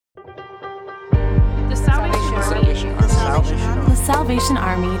the Salvation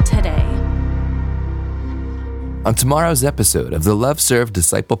Army today. On tomorrow's episode of the Love Serve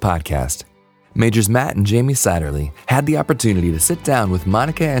Disciple podcast, Majors Matt and Jamie Satterley had the opportunity to sit down with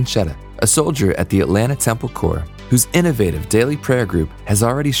Monica Anchetta, a soldier at the Atlanta Temple Corps, whose innovative daily prayer group has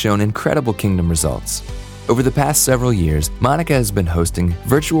already shown incredible kingdom results. Over the past several years, Monica has been hosting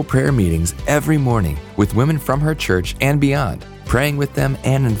virtual prayer meetings every morning with women from her church and beyond, praying with them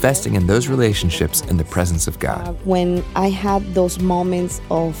and investing in those relationships in the presence of God. When I had those moments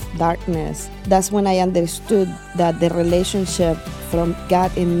of darkness, that's when I understood that the relationship from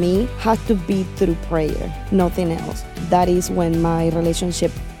God and me had to be through prayer, nothing else. That is when my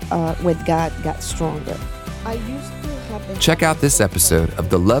relationship with God got stronger. Check out this episode of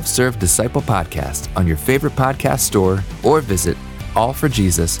the Love Serve Disciple podcast on your favorite podcast store or visit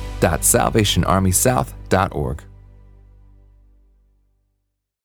allforjesus.salvationarmysouth.org.